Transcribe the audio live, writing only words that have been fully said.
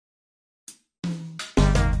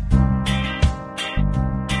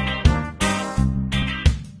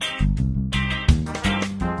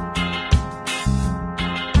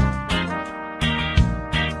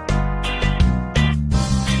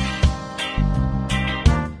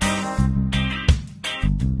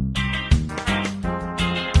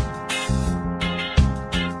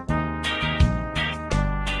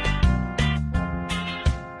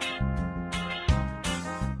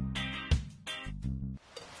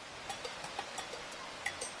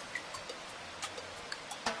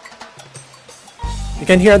You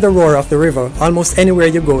can hear the roar of the river almost anywhere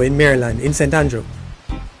you go in Maryland in St. Andrew.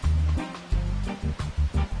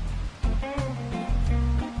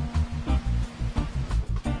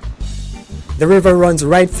 The river runs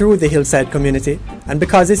right through the hillside community, and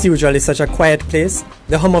because it's usually such a quiet place,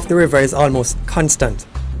 the hum of the river is almost constant.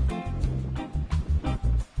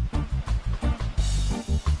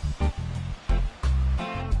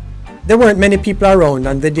 There weren't many people around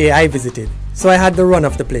on the day I visited, so I had the run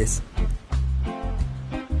of the place.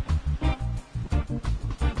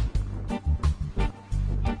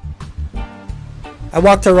 I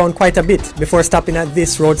walked around quite a bit before stopping at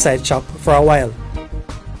this roadside shop for a while.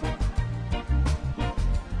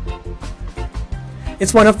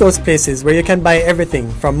 It's one of those places where you can buy everything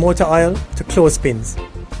from motor oil to clothespins.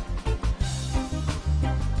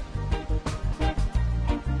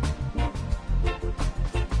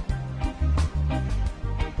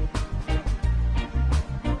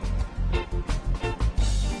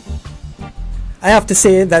 I have to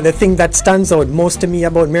say that the thing that stands out most to me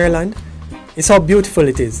about Maryland is how beautiful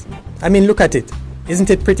it is. I mean, look at it. Isn't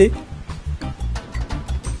it pretty?